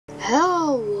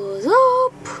Hello, what's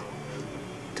up?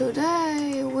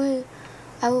 Today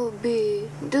I will be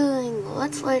doing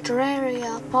Let's Play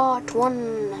Terraria Part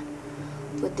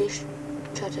 1 with this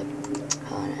shut up.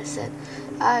 I said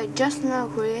I just now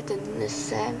created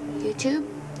this YouTube.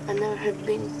 I never had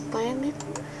been playing it,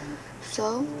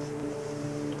 so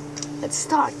let's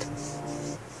start.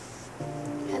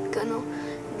 It's gonna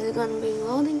be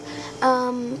loading.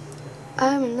 I'm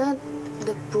not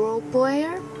the pro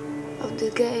player of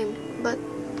the game, but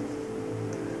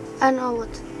I know what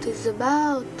it is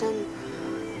about and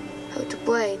how to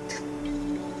play it.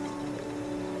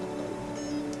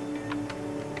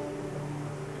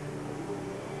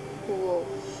 Whoa.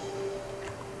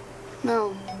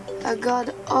 No, I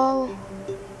got all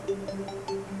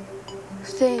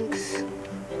things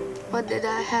what did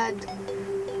I had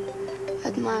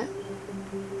at my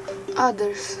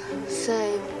others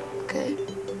save. Okay,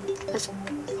 let's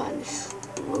find this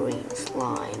green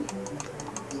slimy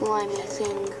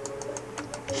thing.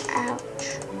 Ouch.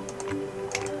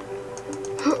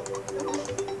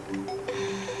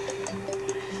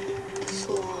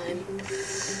 Slime.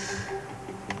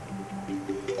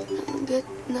 I'll get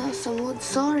now some wood.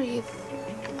 Sorry if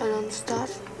I don't start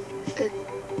it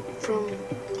from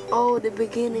the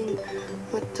beginning,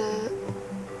 but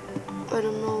I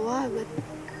don't know why, but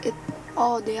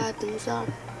all the items are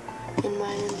in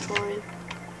my inventory.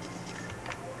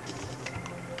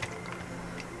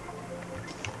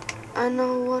 I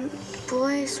know one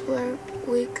place where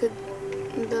we could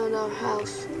build our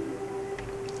house.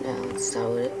 Now let's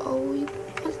start with it. Oh,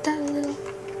 what's that little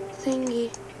thingy?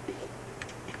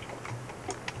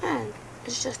 Man,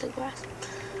 it's just a grass.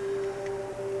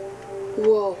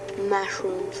 Whoa,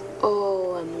 mushrooms.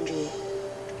 OMG.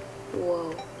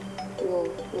 Whoa, whoa,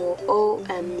 whoa,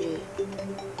 OMG.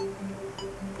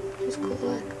 Let's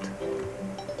collect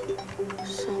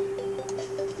some.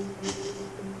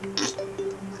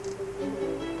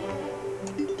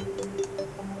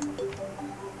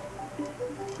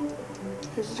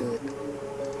 Let's do it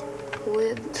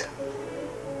with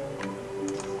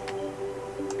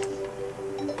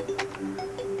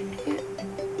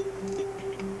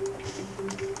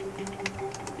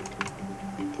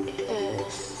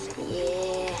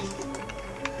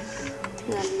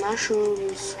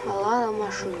mushrooms, a lot of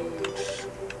mushrooms.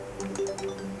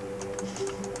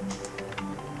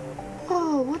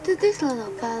 Oh, what is this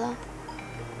little fella?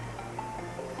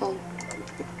 Oh,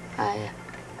 yeah.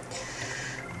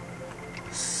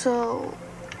 So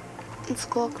let's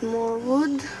collect more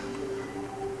wood.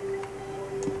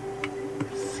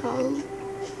 So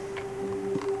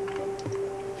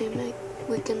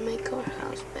we can make our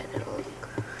house better look.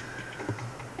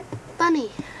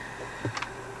 Bunny.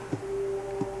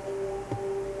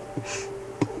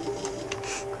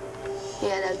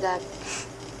 Yeah, that guy.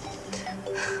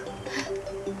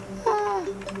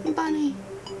 Bunny.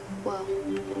 Well,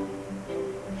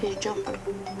 he's jumping.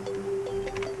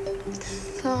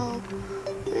 So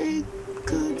we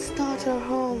could start our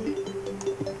home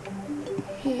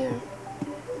here.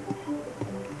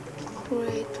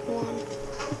 Create one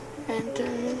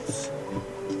entrance.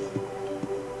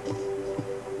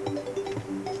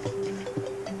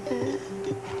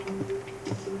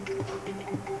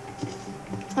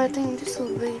 I think this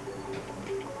will be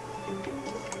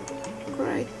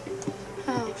great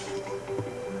house.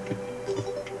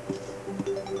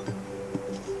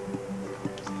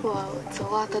 Wow, it's a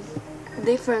lot of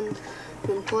different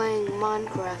than playing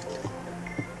Minecraft.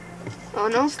 Oh,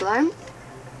 no slime?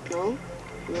 No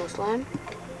slime.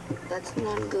 That's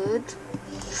not good.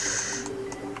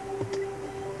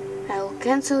 I'll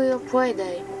cancel your play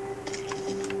day.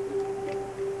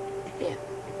 Yeah,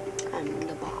 I'm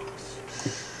the boss.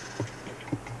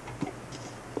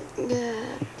 Yeah,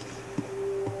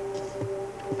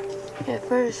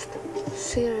 first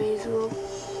series will,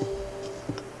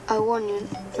 I warn you,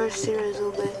 first series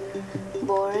will be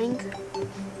boring,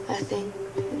 I think,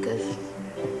 because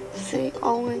see,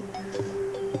 only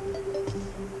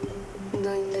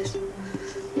doing this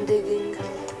digging.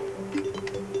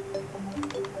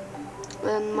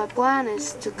 And my plan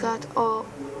is to cut all,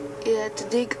 to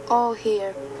dig all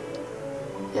here.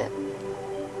 Yeah,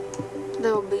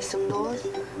 there will be some doors,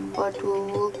 or it will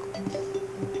look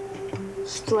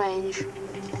strange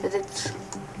that it's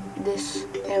this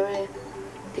area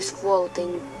is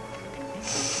floating.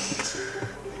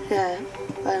 Yeah,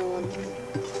 I don't want to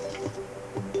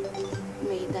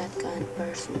be that kind of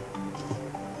person.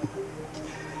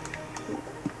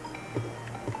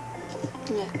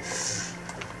 Yeah.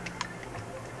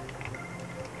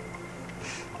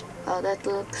 Oh, that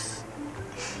looks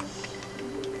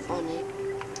funny.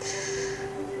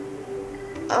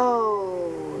 Oh,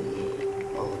 yeah.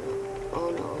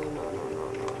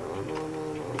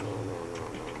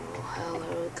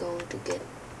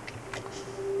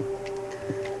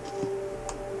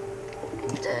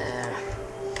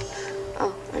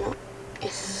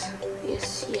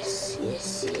 Yes, yes,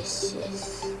 yes, yes,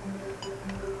 yes.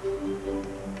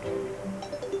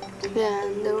 Yeah,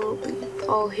 and there will be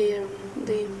all here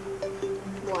the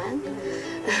one.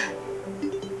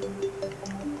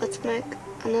 Let's make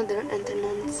another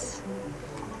entrance.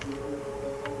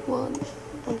 What?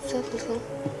 What's that little?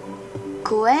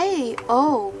 Clay!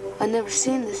 Oh, I've never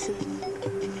seen this in...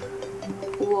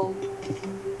 Whoa.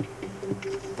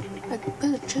 I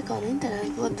better check on the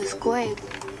internet what this clay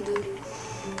do.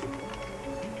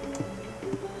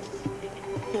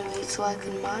 Maybe it's like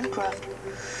in Minecraft.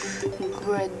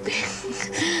 Great big.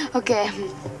 Okay.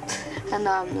 And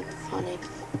now I'm not funny.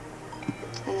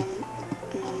 And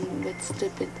I'm a bit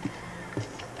stupid.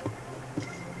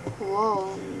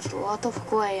 Whoa, there's a lot of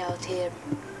clay out here.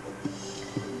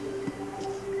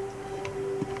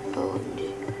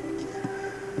 OMG.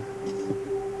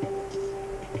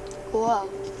 Wow.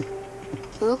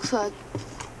 Looks like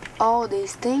all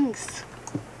these things.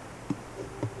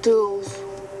 Tools.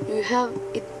 You have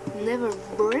it never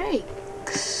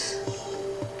breaks.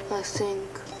 I think.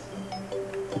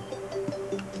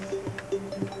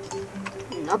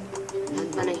 Nope,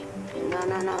 not bunny. No,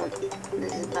 no, no.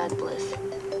 This is a bad place.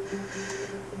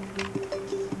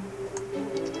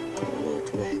 I need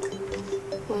to make.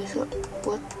 Wait, so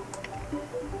what?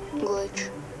 Glitch.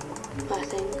 I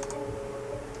think.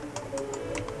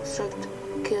 Start to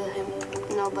kill him.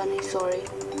 No, bunny. Sorry.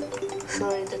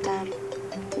 Sorry that I'm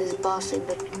this bossy,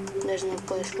 but there's no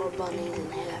place for bunnies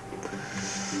in here.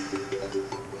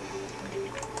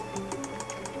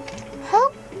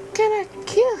 How can I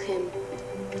kill him?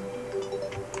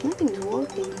 Nothing's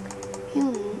working.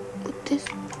 Even with this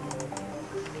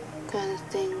kind of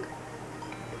thing.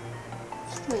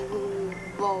 It's like,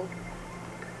 whoa.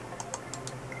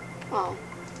 Oh,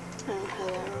 I don't have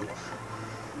arrows.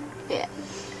 Yeah.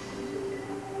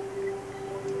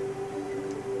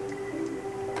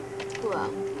 Wow.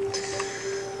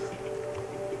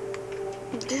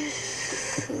 This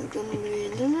is gonna be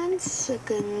in the 9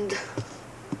 second.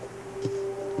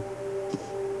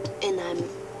 And I'm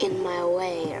in my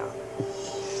way.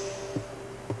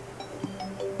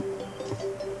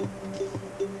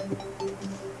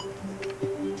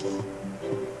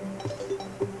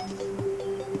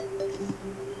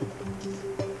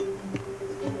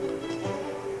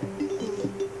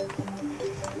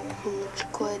 How much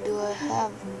clay do I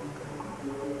have?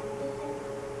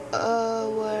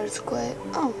 Where's clay?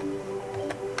 Oh,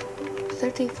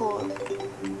 34.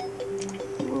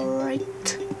 Right.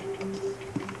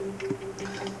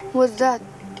 What's that?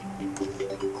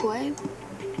 Clay?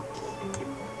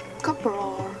 Copper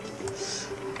ore.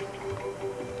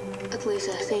 At least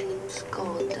I think it's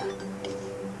called that.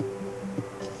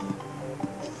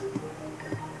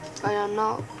 I don't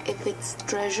know if it's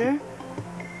treasure.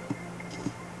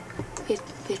 If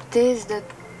it is that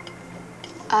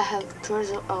I have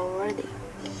treasure already.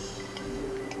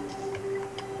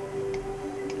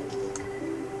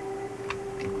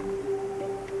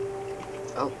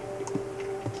 Oh.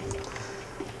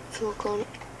 Let's work on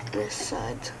this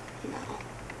side now.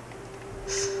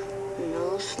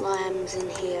 No slimes in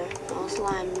here. No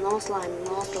slime, no slime,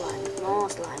 no slime, no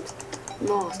slimes,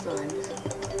 no slimes.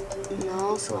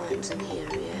 No slimes in here,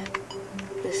 yeah.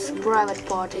 This is a private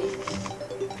party.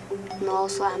 No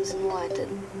slimes invited.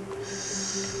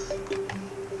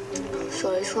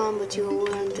 Sorry slime, but you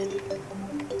weren't in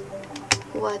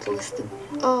whitelisted.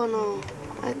 Oh no,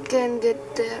 I can't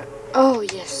get there. Oh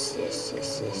yes, yes,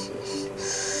 yes, yes,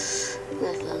 yes.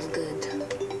 That feels good.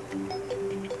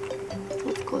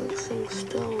 Let's call this thing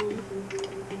stone.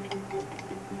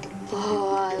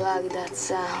 Oh, I like that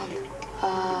sound.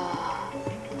 Ah.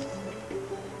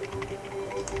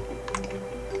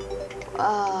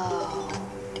 Oh.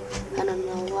 I don't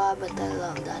know why, but I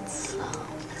love that sound.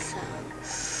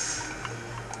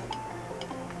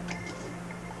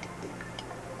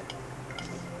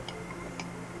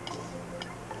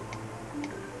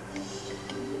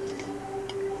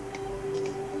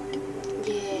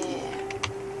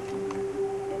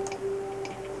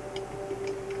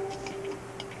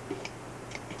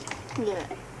 Yeah.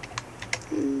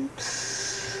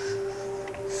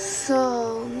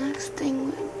 So next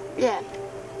thing, yeah,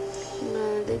 I'm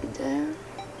gonna dig there.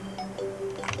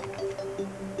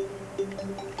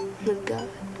 The guy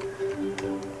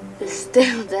is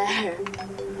still there.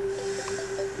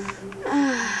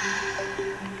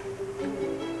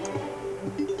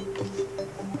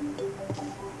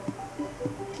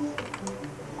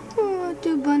 Oh,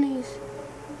 2 bunnies.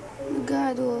 The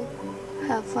guy will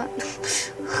have fun.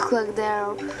 Look like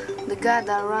they're the guy that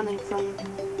are running from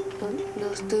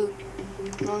those 2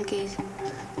 bunnies.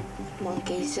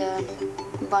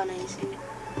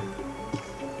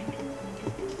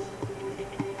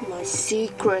 my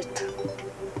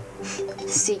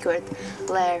secret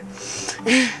lair.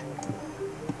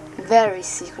 Very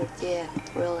secret, yeah,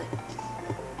 really.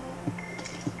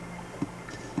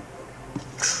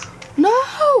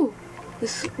 No!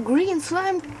 This green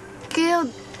slime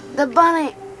killed the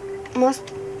bunny. Must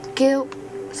kill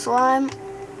slime.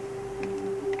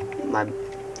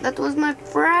 That was my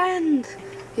friend.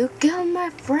 You killed my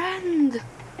friend.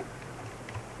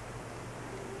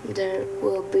 There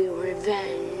will be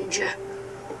revenge.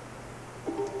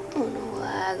 Oh no,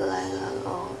 lag.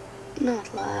 Oh,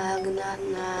 not lag, not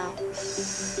now.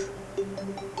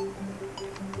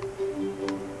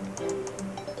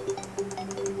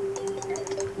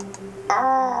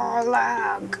 Oh,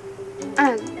 lag.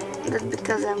 And that's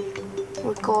because I'm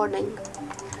recording.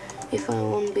 If I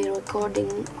won't be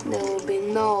recording, there will be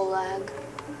no lag.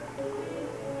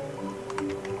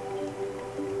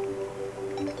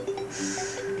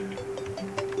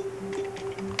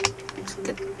 Let's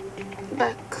get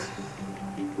back.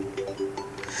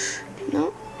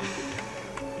 No.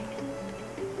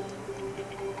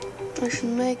 I should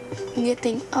make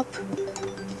getting up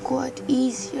quite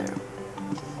easier.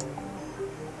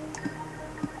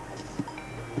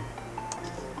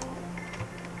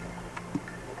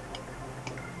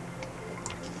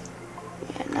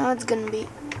 Now it's gonna be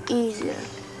easier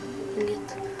to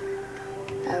get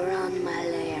around my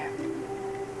lair.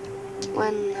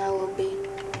 When I will be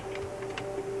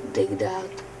digged out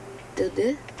to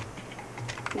this,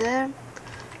 there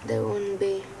won't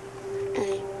be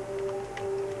any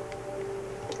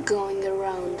going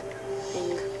around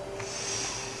thing.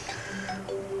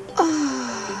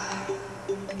 Oh,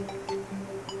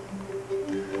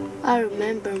 I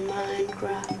remember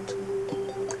Minecraft.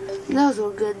 Those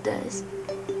were good days.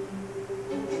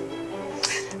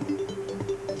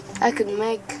 I could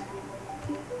make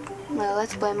my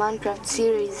Let's Play Minecraft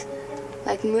series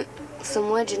like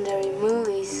some legendary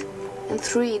movies in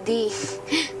 3D.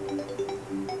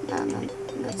 No,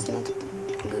 that's not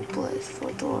a good place for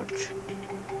torch.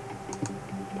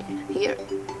 Here,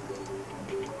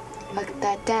 like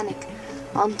Titanic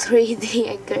on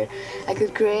 3D. I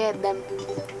could create them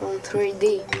on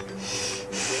 3D.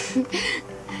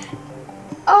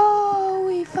 Oh,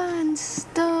 we found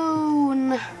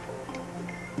stone.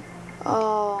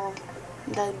 Oh,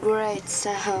 that great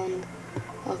sound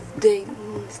of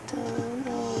digging stone.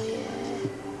 Oh yeah.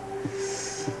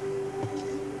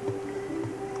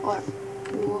 Or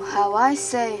how I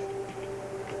say,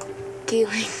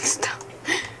 killing stone.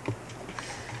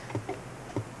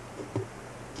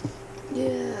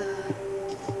 Yeah.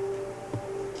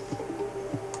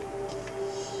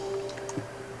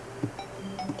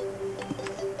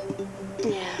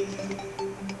 Yeah.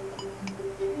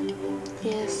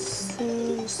 Yes,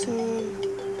 soon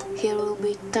here will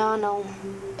be tunnel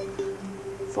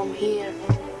from here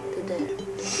to there.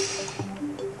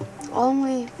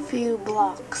 Only few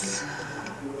blocks.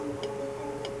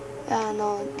 I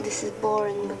know this is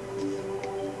boring, but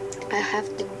I have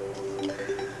to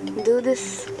do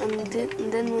this, and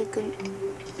then we can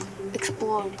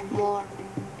explore more.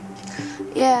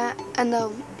 Yeah, and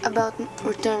about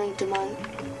returning to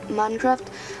Minecraft,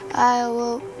 I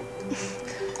will.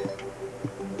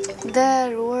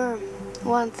 There were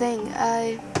one thing,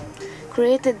 I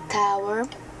created tower,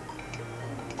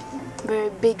 very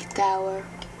big tower,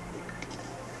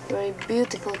 very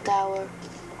beautiful tower,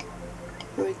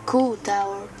 very cool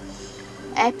tower,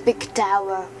 epic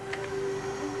tower.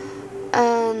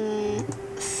 And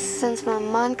since my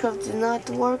Minecraft is not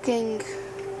working,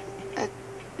 I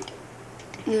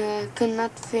could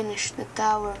not finish the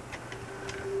tower.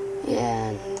 Yeah,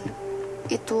 and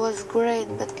it was great,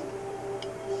 but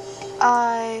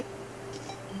I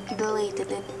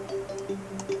deleted it.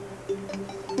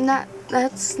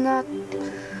 That's not.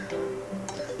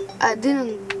 I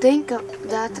didn't think of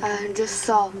that. I just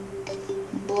saw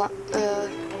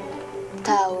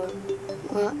tower,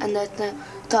 and I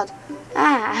thought,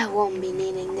 I won't be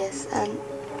needing this. And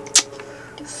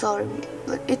sorry,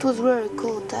 but it was very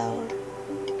cool tower.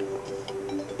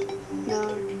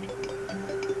 No.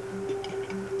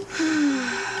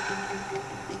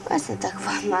 Let's not talk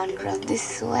about Minecraft. This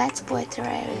is Let's Play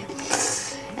Terraria.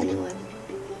 Anyway.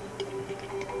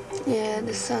 Yeah,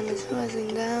 the sun is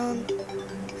rising down.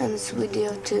 And this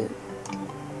video too.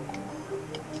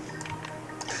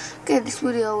 Okay, this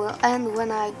video will end when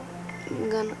I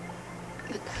gonna...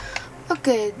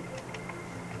 Okay.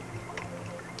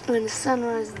 When the sun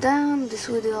rises down, this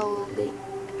video will be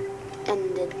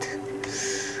ended.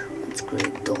 Let's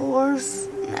create doors.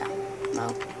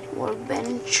 No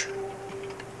workbench.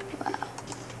 Wow.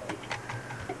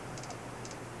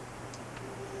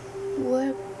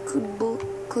 Where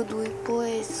could we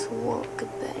place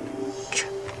workbench?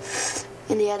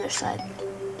 In the other side.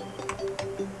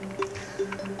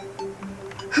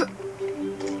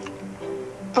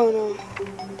 Oh no.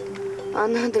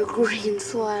 Another green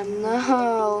slime.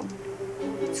 No.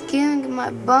 It's killing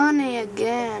my bunny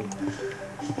again.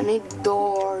 I need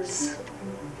doors.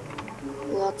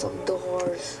 Lots of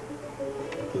doors.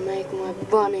 Make my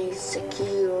bunny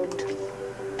secured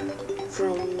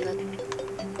from that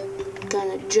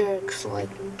kind of jerks like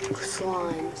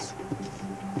slimes.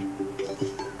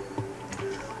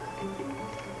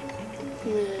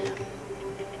 Yeah.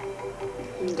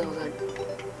 Those are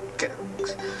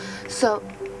jerks. So,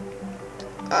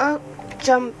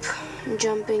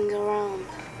 jumping around.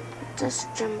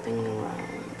 Just jumping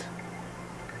around.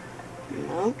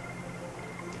 No.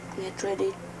 Get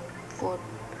ready for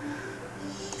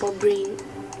being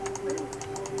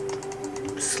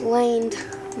slain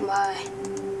by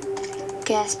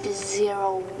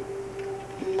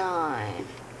Caspi09.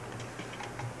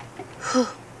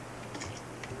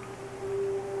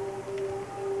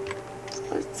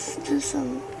 Let's do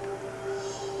some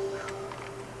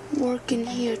work in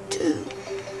here too.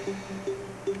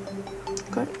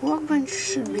 Workbench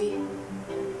should be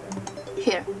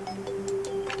here.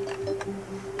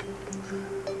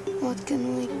 What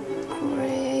can we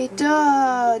create?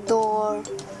 A door.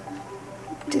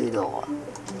 2 door.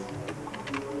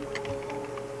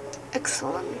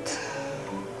 Excellent.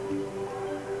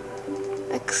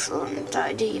 Excellent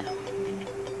idea.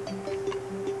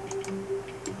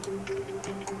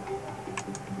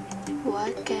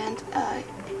 Why can't I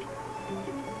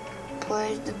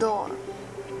place the door?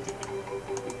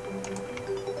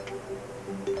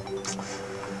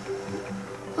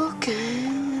 Okay,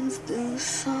 let's do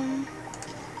some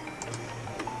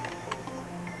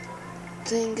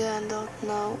thing. I don't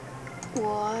know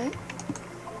why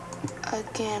I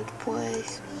can't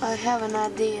place. I have an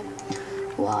idea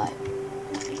why.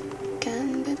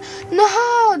 Can get no.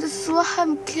 This is why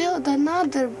I'm killed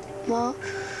another bunny.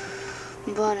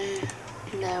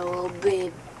 There will be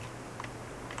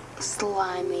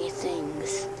slimy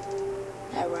things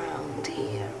around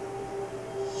here.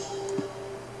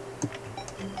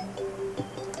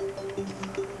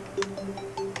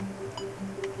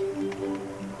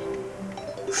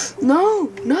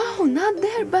 No, no, not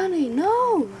there, bunny.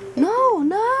 No, no,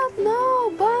 not,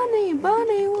 no, bunny.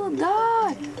 Bunny will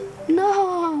die.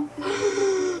 No,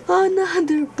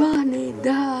 another bunny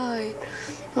died.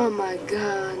 Oh my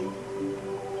God.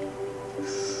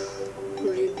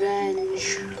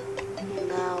 Revenge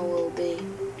now will be.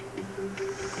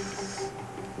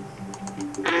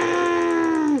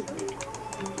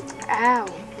 Ow.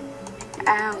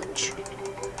 Ouch.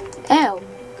 Ow.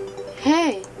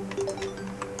 Hey.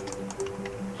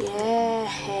 Yeah.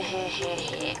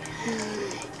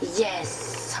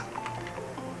 Yes.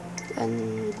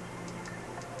 And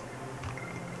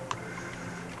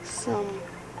some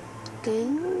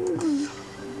things.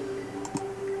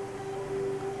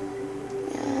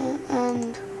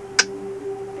 And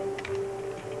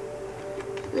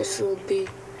this will be,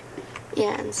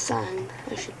 yeah, and sign.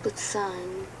 I should put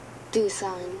sign, 2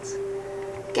 signs.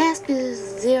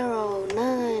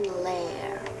 Caspi09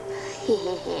 lair.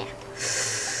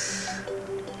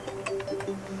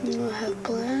 Do I have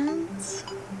plants?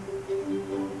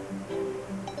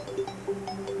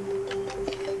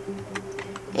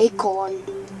 Acorn.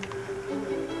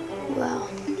 Wow.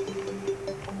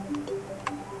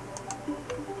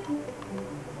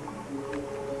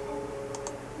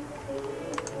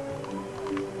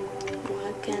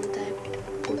 Why can't I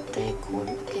put acorn?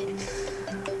 Okay.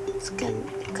 Let's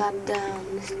cut down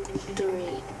this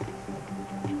tree.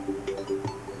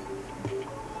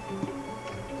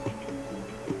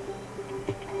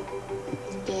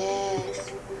 Yes.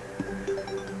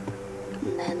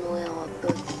 And then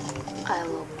I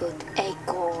will put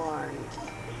acorn.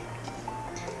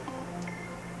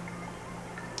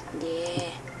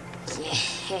 Yeah.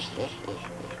 Yeah.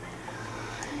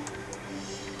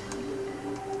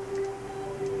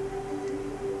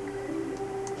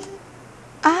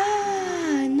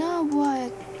 I know why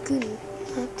I could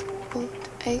not put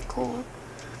acorn.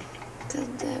 Because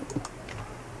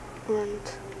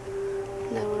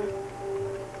they were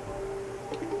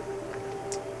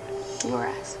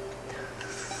grass.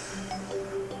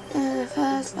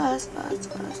 Fast.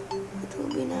 It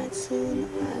will be night soon.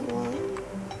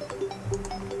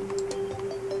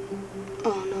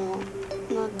 Oh no,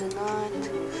 not the night.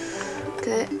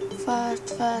 Okay,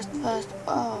 fast.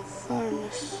 Oh,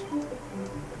 furnace.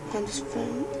 And this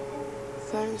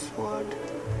furnace word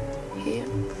here.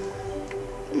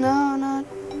 No,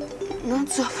 not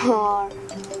so far.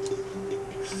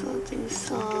 So these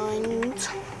signs.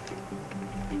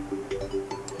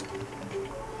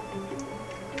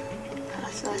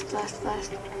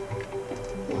 Fast.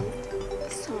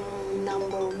 Sign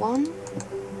number 1.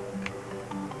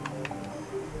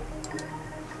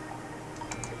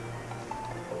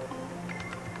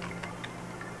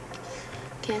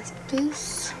 Cancel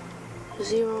this.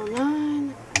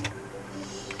 09.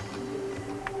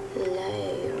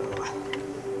 Layer.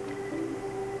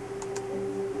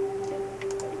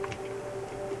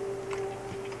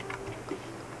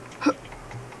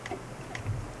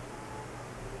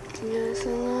 Here's the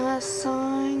last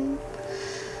sign.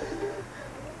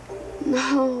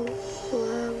 No,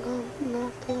 lag,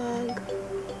 not lag.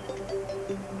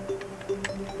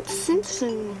 It's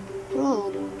interesting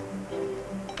road.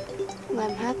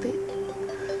 I'm happy.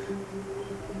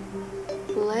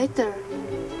 Later,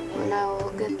 when I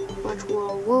will get much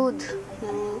more wood,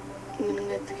 then I'm gonna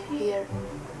get here.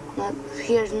 Not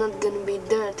here's not gonna be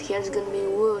dirt. Here's gonna be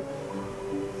wood.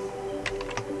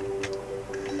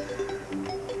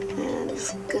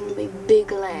 It's gonna be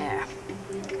big layer.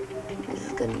 This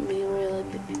is gonna be really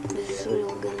big. This is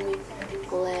really gonna be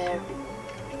layer.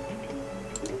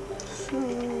 So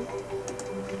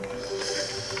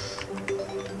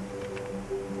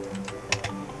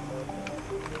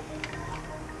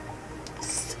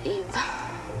save.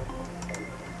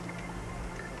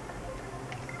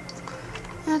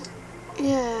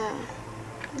 Yeah,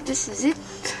 this is it.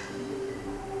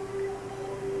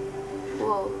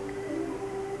 Whoa.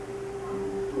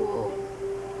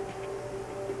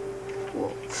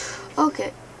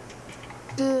 Okay,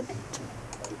 dude,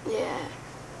 yeah,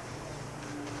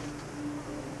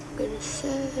 I'm gonna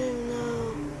save it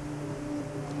now.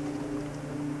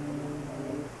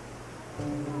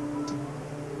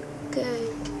 Okay,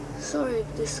 sorry if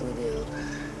this video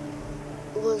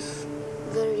was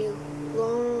very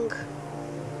long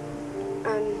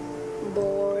and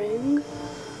boring,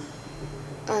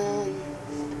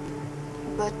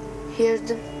 but here's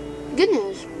the good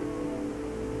news.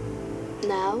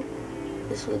 Now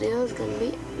this video is gonna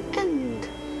be end.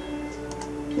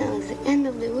 Now is the end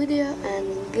of the video,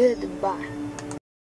 and goodbye.